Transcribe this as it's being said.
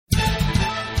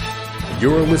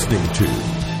You're listening to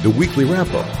the Weekly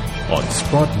Wrap-Up on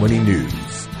Sprott Money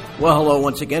News. Well, hello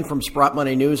once again from Sprott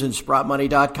Money News and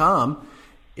SprottMoney.com.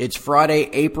 It's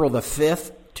Friday, April the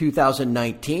 5th,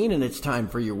 2019, and it's time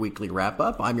for your Weekly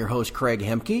Wrap-Up. I'm your host, Craig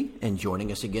Hemke, and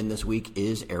joining us again this week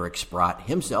is Eric Sprott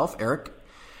himself. Eric,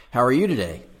 how are you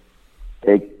today?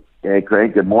 Hey,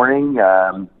 Craig, good morning.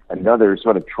 Another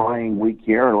sort of trying week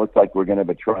here, and it looks like we're going to have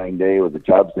a trying day with the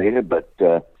jobs data, but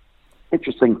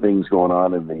interesting things going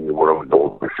on in the world of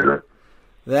gold for sure.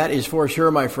 That is for sure,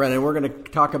 my friend, and we're going to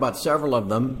talk about several of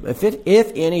them.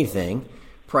 If anything,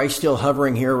 price still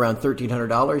hovering here around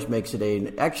 $1,300 makes it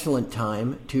an excellent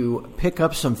time to pick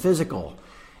up some physical.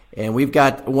 And we've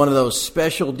got one of those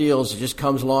special deals that just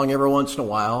comes along every once in a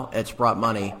while at Sprott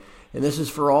Money. And this is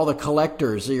for all the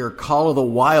collectors. Your Call of the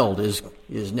Wild is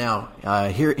now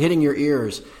hitting your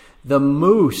ears. The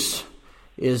Moose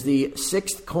is the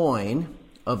sixth coin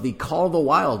of the Call of the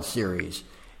Wild series,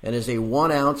 and is a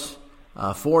 1 ounce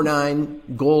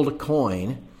 4.9 gold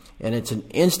coin, and it's an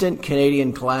instant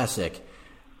Canadian classic.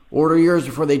 Order yours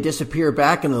before they disappear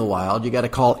back into the wild. You got to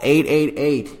call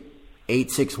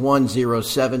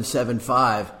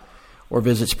 888-861-0775 or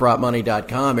visit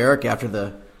SprottMoney.com. Eric,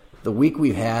 after the week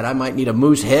we've had, I might need a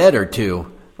moose head or two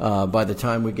by the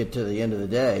time we get to the end of the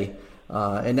day.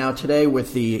 And now today,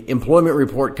 with the employment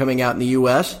report coming out in the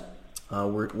U.S.,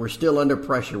 we're still under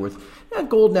pressure with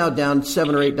gold now down $7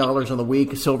 or $8 on the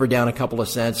week, silver down a couple of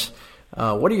cents.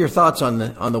 What are your thoughts on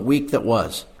the week that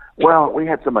was? Well, we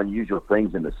had some unusual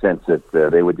things in the sense that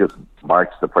they would just march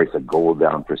the price of gold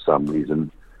down for some reason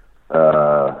in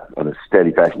a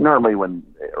steady fashion. Normally, when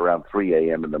around 3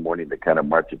 a.m. in the morning, they kind of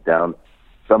march it down.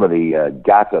 Some of the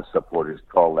GATA supporters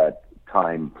call that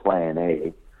time Plan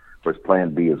A, whereas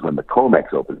Plan B is when the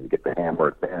COMEX opens. You get the hammer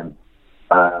at the end.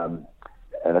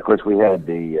 And, of course, we had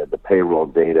the payroll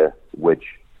data, which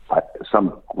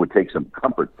some would take some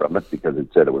comfort from it because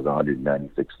it said it was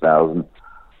 196,000,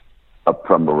 up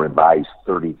from a revised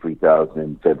 33,000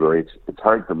 in February. It's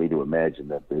hard for me to imagine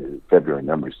that the February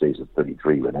number stays at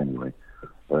 33, but anyway,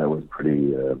 that was a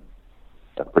pretty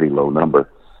low number.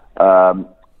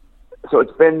 So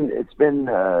it's been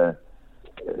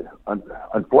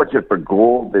unfortunate for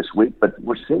gold this week, but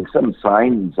we're seeing some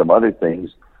signs and some other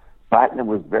things. Platinum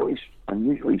was very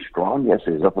unusually strong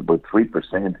yesterday. It was up about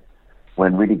 3%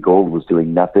 when really gold was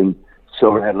doing nothing.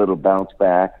 Silver had a little bounce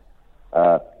back.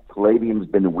 Palladium's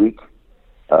been weak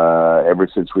ever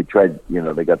since we tried,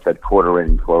 they got that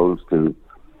quarter-end close to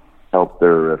help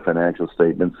their financial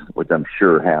statements, which I'm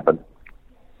sure happened.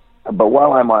 But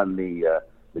while I'm on the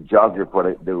jobs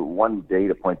report, the one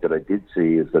data point that I did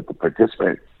see is that the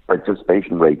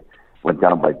participation rate went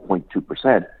down by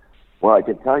 0.2%. Well, I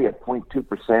can tell you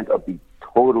 0.2% of the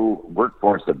total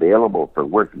workforce available for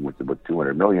working, which is about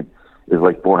 200 million, is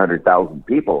like 400,000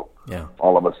 people. Yeah.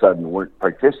 All of a sudden weren't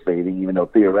participating, even though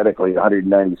theoretically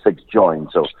 196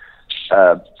 joined. So,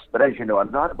 but as you know,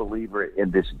 I'm not a believer in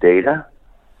this data.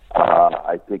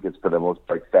 I think it's for the most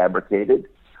part fabricated.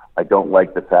 I don't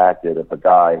like the fact that if a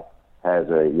guy has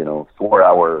a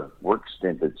 4-hour work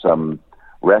stint at some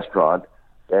restaurant,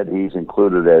 that he's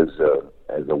included as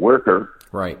a worker.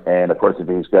 Right. And of course, if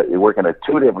he's working at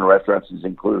 2 different restaurants, he's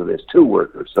included as 2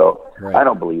 workers. So right. I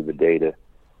don't believe the data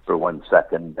for 1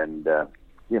 second. And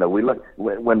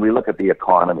when we look at the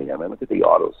economy, look at the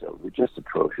auto sales; they're just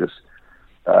atrocious.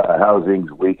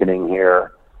 Housing's weakening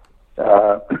here.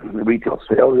 Retail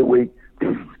sales are weak.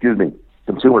 Excuse me.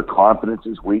 Consumer confidence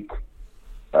is weak.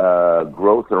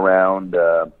 Growth around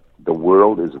the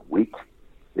world is weak.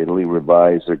 Italy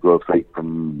revised their growth rate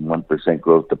from 1%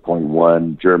 growth to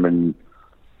 0.1. German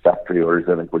factory orders,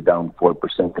 I think, were down 4%.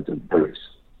 It's a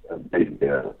very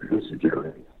big producer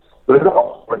Germany. But there's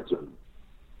all sorts of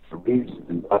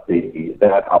reasons not be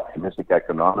that optimistic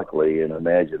economically and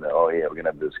imagine that, we're going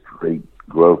to have this great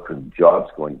growth and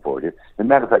jobs going forward. As a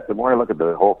matter of fact, the more I look at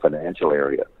the whole financial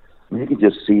area, you can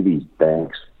just see these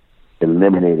banks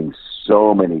eliminating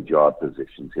so many job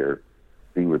positions here,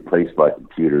 being replaced by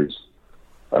computers,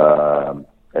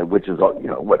 and which is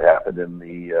what happened in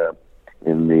the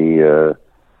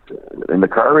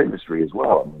car industry as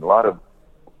well. A lot of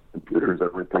computers are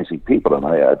replacing people, and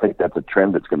I think that's a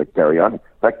trend that's going to carry on. In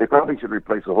fact, they probably should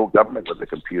replace the whole government with a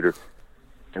computer,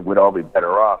 and we'd all be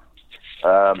better off.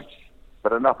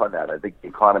 But enough on that. I think the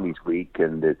economy's weak,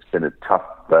 and it's been a tough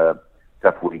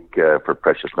week for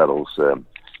precious metals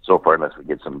so far, unless we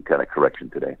get some kind of correction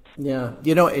today. Yeah.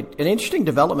 An interesting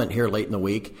development here late in the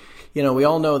week. We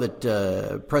all know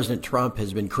that President Trump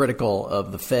has been critical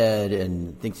of the Fed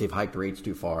and thinks they've hiked rates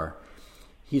too far.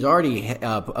 He's already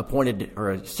appointed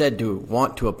or said to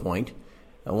want to appoint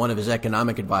one of his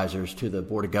economic advisors to the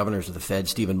Board of Governors of the Fed,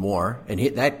 Stephen Moore, and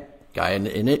that guy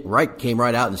came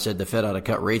right out and said the Fed ought to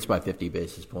cut rates by 50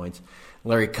 basis points.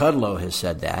 Larry Kudlow has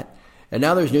said that. And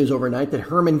now there's news overnight that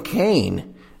Herman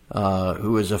Cain,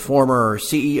 who is a former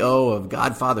CEO of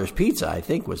Godfather's Pizza, I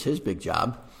think was his big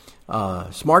job,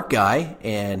 smart guy,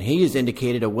 and he has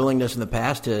indicated a willingness in the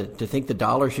past to think the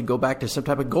dollar should go back to some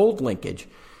type of gold linkage.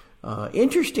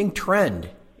 Interesting trend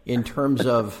in terms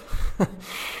of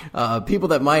people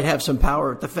that might have some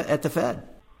power at the Fed.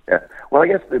 Yeah. Well, I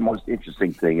guess the most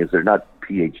interesting thing is they're not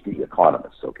PhD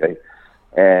economists, okay?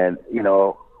 And,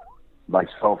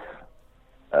 myself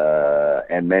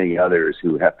and many others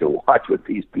who have to watch what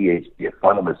these PhD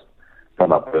economists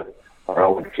come up with are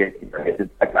always shaking their heads. In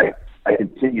fact, I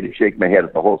continue to shake my head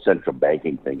at the whole central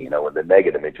banking thing, with the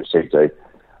negative interest rates.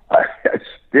 I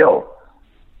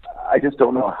just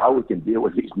don't know how we can deal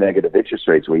with these negative interest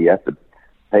rates where you have to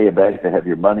pay a bank to have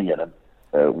your money in them,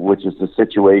 which is the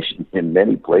situation in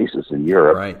many places in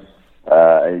Europe. Right.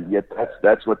 Yet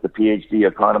that's what the PhD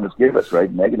economists give us,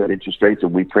 right? Negative interest rates,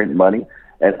 and we print money.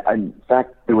 And in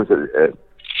fact, there was a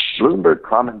Bloomberg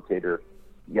commentator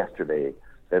yesterday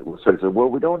that sort of said, "Well,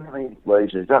 we don't have any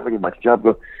inflation. There's not really much job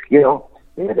growth.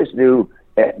 Maybe this new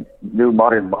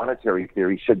modern monetary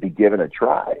theory should be given a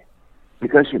try."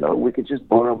 Because, we could just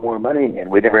borrow more money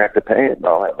and we never have to pay it and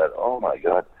all that. But, oh, my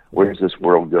God, where's this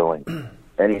world going?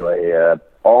 Anyway,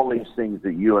 all these things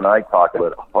that you and I talk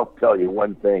about, I'll tell you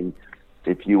one thing.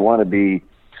 If you want to be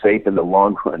safe in the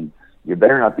long run, you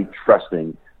better not be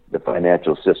trusting the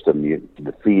financial system,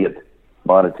 the fiat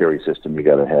monetary system. You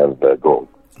got to have gold.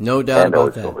 No doubt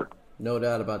about that. Silver. No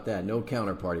doubt about that. No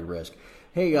counterparty risk.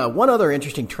 Hey, one other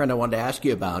interesting trend I wanted to ask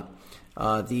you about.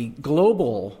 The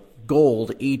global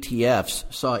gold ETFs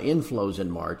saw inflows in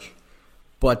March,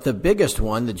 but the biggest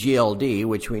one, the GLD,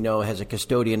 which we know has a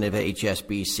custodian of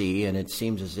HSBC, and it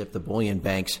seems as if the bullion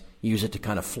banks use it to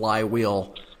kind of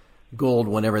flywheel gold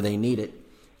whenever they need it.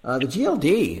 The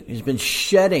GLD has been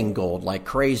shedding gold like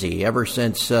crazy ever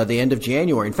since the end of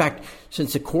January. In fact,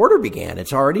 since the quarter began,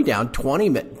 it's already down 20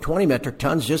 metric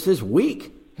tons just this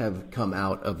week have come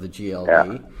out of the GLD.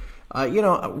 Yeah.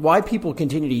 Why people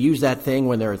continue to use that thing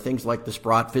when there are things like the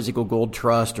Sprott Physical Gold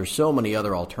Trust or so many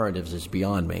other alternatives is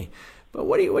beyond me. But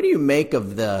what do you make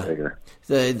of the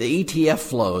ETF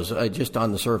flows just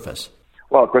on the surface?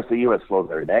 Well, of course, the U.S. flows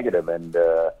are negative, and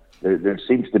there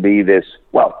seems to be this.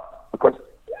 Well, of course,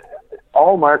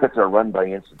 all markets are run by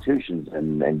institutions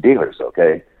and dealers,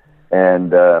 okay?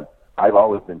 And I've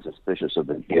always been suspicious of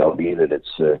the GLD that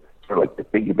it's sort of like the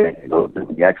piggy bank.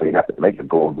 You actually have to make a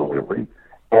gold delivery.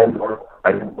 And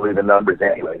I don't believe the numbers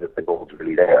anyway that the gold's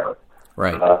really there.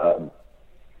 Right.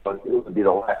 But it would be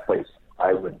the last place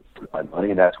I would put my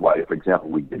money, and that's why, for example,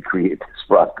 we did create the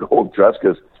Sprott Gold Trust,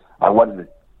 because I wanted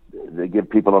to give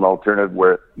people an alternative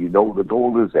where the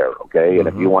gold is there, okay? And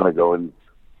if you want to go and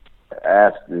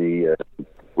ask the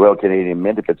Royal Canadian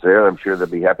Mint if it's there, I'm sure they'll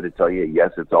be happy to tell you,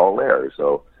 yes, it's all there.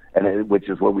 So, which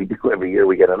is what we do every year.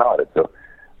 We get an audit. So,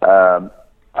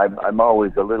 I'm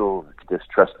always a little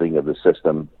distrusting of the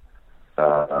system,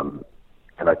 and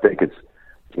I think it's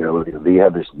they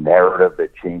have this narrative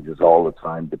that changes all the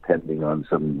time depending on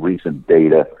some recent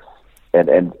data,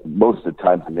 and most of the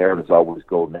time the narratives always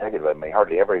go negative. I mean,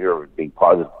 hardly ever hear it being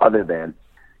positive, other than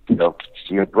the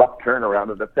abrupt turnaround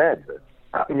of the Fed.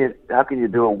 How can you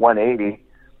do a 180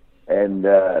 and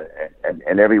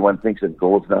everyone thinks that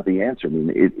gold's not the answer? I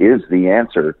mean, it is the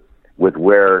answer with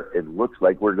where it looks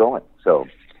like we're going. So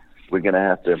we're going to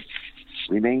have to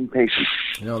remain patient.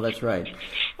 No, that's right.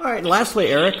 All right. And lastly,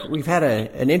 Eric, we've had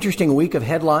an interesting week of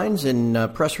headlines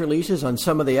and press releases on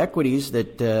some of the equities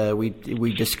that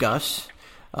we discuss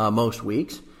most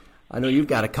weeks. I know you've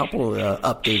got a couple of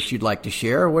updates you'd like to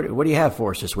share. What do you have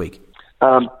for us this week?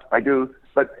 I do,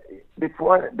 but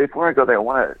before I go there, I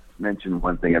want to mention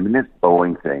one thing. I mean, this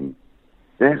Boeing thing,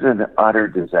 there's an utter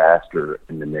disaster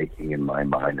in the making in my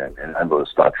mind. And I know the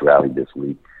stocks rallied this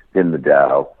week in the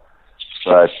Dow.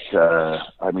 But,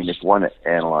 I mean, if one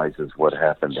analyzes what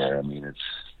happened there, I mean,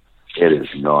 it is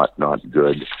not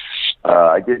good.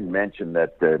 I didn't mention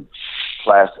that the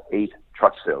Class 8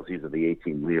 truck sales, these are the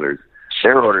 18-wheelers,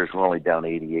 their orders were only down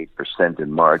 88%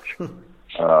 in March. I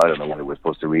don't know whether we're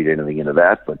supposed to read anything into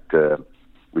that, but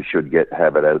we should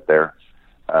have it out there.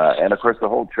 And, of course, the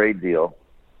whole trade deal,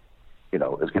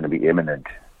 is going to be imminent.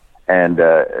 And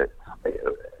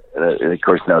of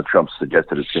course, now Trump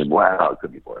suggested it's going, it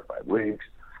could be 4 or 5 weeks.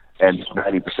 And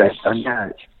 90%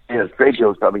 done. The trade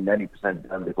deal is probably 90%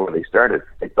 done before they started.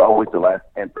 It's always the last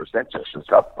 10% that's the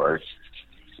tough part.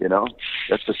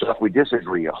 That's the stuff we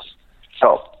disagree on.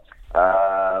 So,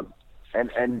 And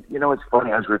it's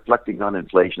funny. I was reflecting on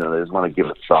inflation, and I just want to give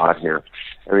a thought here.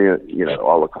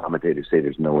 All the commentators say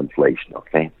there's no inflation.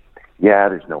 Okay, yeah,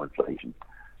 there's no inflation.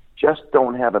 Just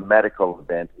don't have a medical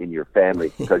event in your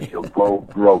family because you'll go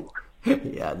broke.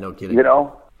 Yeah, no kidding.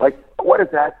 What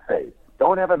does that say?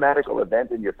 Don't have a medical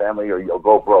event in your family or you'll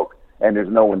go broke, and there's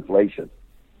no inflation.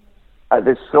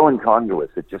 This is so incongruous.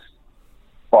 It just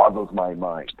boggles my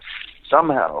mind.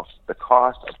 Somehow, the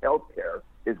cost of healthcare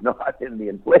is not in the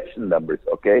inflation numbers,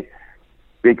 okay?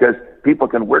 Because people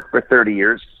can work for 30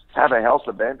 years, have a health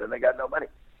event, and they got no money.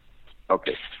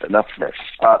 Okay, enough there.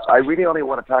 I really only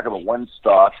want to talk about one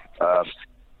stock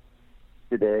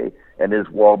today, and is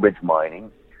Wallbridge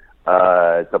Mining.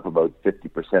 It's up about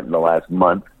 50% in the last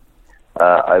month.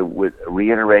 I would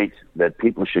reiterate that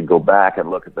people should go back and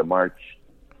look at the March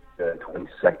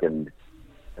 22nd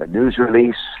news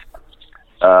release.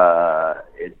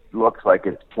 It looks like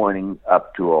it's pointing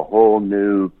up to a whole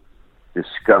new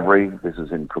discovery. This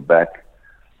is in Quebec,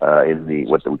 in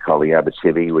what we call the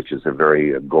Abitibi, which is a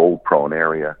very gold-prone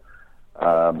area.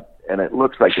 And it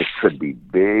looks like it could be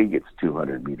big. It's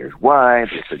 200 meters wide.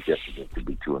 They're suggesting it could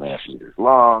be 2.5 meters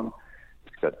long.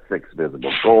 It's got 6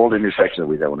 visible gold intersections that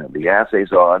we don't have the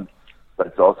assays on, but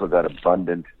it's also got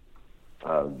abundant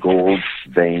gold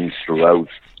veins throughout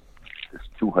this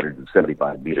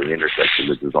 275-meter intersection,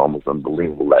 which is almost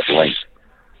unbelievable, that length.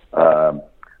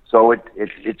 So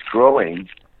it's growing,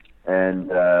 and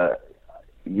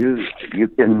you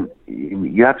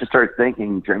have to start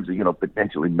thinking in terms of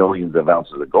potentially millions of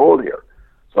ounces of gold here.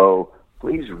 So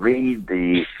please read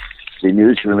the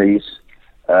news release.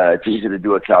 It's easy to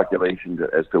do a calculation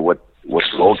as to what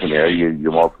gold in there.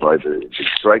 You multiply the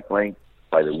strike length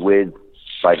by the width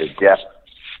by the depth,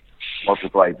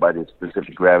 multiplied by the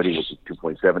specific gravity, which is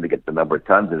 2.7, to get the number of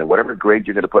tons. And then whatever grade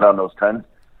you're going to put on those tons,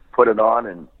 put it on,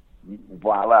 and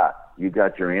voila, you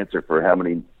got your answer for how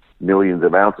many millions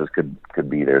of ounces could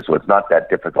be there. So it's not that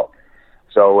difficult.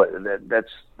 So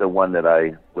that's the one that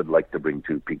I would like to bring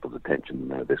to people's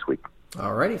attention this week.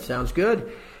 All righty, sounds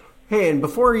good. Hey, and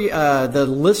before the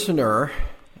listener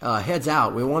heads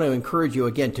out, we want to encourage you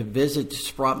again to visit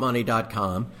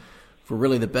SprottMoney.com for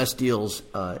really the best deals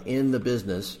in the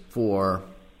business for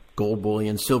gold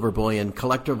bullion, silver bullion,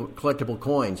 collectible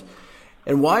coins.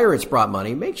 And while you're at Sprott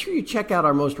Money, make sure you check out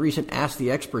our most recent Ask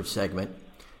the Expert segment,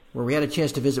 where we had a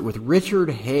chance to visit with Richard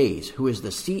Hayes, who is the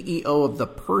CEO of the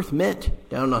Perth Mint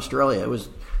down in Australia. It was a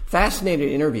fascinating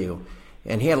interview,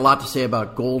 and he had a lot to say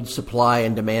about gold supply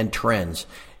and demand trends.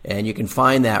 And you can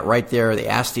find that right there. The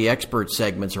Ask the Expert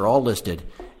segments are all listed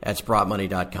at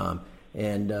SprottMoney.com,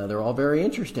 and they're all very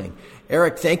interesting.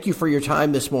 Eric, thank you for your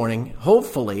time this morning.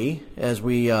 Hopefully, as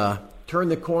we turn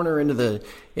the corner into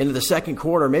the second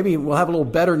quarter, maybe we'll have a little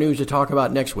better news to talk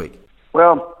about next week.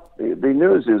 Well, the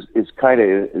news is kind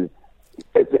of,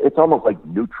 it's almost like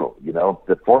neutral,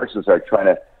 The forces are trying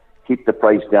to keep the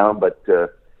price down, but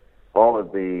all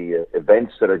of the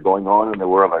events that are going on in the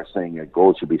world are saying that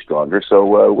gold should be stronger. So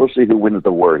we'll see who wins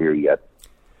the war here yet.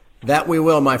 That we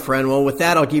will, my friend. Well, with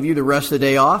that, I'll give you the rest of the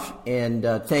day off, and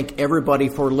thank everybody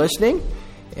for listening.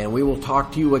 And we will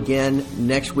talk to you again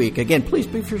next week. Again, please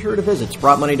be sure to visit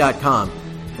SprottMoney.com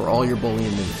for all your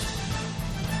bullion news.